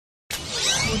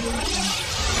Audio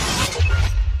Jungle.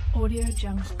 Audio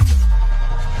Jungle.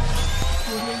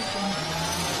 Audio Jungle.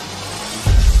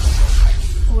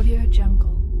 Audio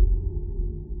Jungle.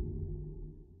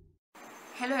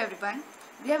 Hello everyone.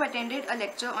 We have attended a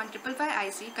lecture on 555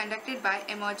 IC conducted by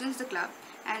Emergence the Club,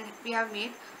 and we have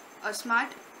made a smart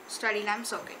study lamp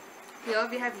circuit. Here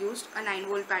we have used a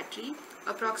 9-volt battery,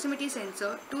 a proximity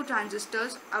sensor, 2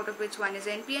 transistors out of which one is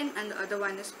NPN and the other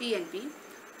one is PNP,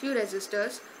 few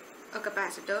resistors, a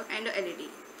capacitor and a LED.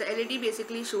 The LED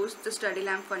basically shows the study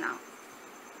lamp for now.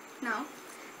 Now,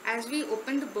 as we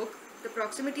open the book, the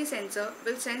proximity sensor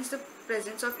will sense the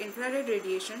presence of infrared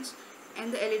radiations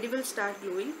and the LED will start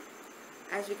glowing,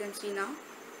 as we can see now,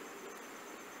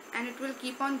 and it will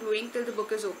keep on glowing till the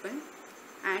book is open,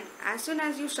 and as soon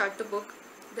as you shut the book,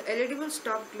 the LED will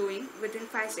stop glowing within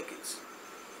 5 seconds.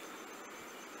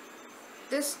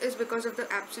 This is because of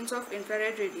the absence of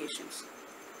infrared radiations.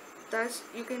 Thus,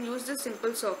 you can use this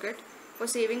simple circuit for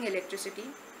saving electricity,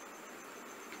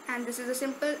 and this is a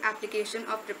simple application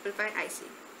of 555 IC.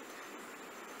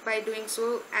 By doing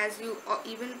so, as you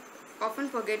even often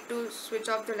forget to switch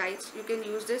off the lights, you can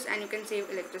use this and you can save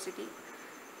electricity.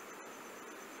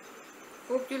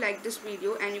 Hope you like this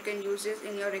video and you can use this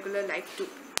in your regular life too.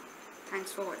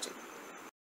 Thanks for watching.